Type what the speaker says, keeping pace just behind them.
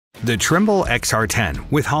The Trimble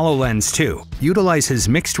XR10 with HoloLens2 utilizes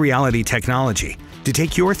mixed reality technology to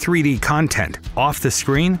take your 3D content off the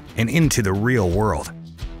screen and into the real world,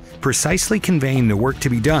 precisely conveying the work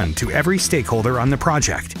to be done to every stakeholder on the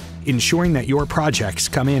project, ensuring that your projects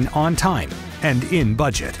come in on time and in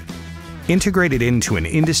budget. Integrated into an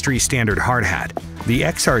industry-standard hard hat, the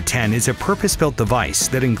XR10 is a purpose-built device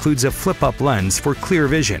that includes a flip-up lens for clear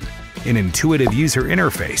vision, an intuitive user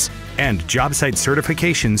interface, and job site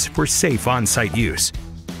certifications for safe on-site use.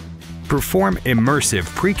 Perform immersive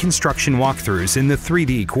pre-construction walkthroughs in the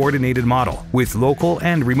 3D coordinated model with local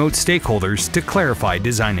and remote stakeholders to clarify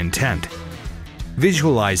design intent.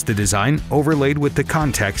 Visualize the design overlaid with the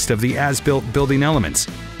context of the as-built building elements,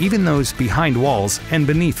 even those behind walls and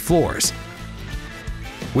beneath floors.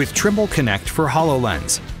 With Trimble Connect for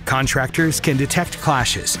HoloLens, contractors can detect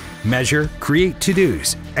clashes, measure, create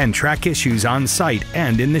to-dos, and track issues on site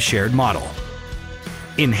and in the shared model.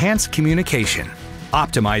 Enhance communication,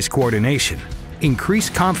 optimize coordination, increase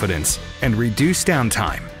confidence, and reduce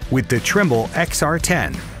downtime with the Trimble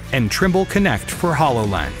XR10 and Trimble Connect for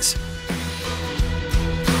HoloLens.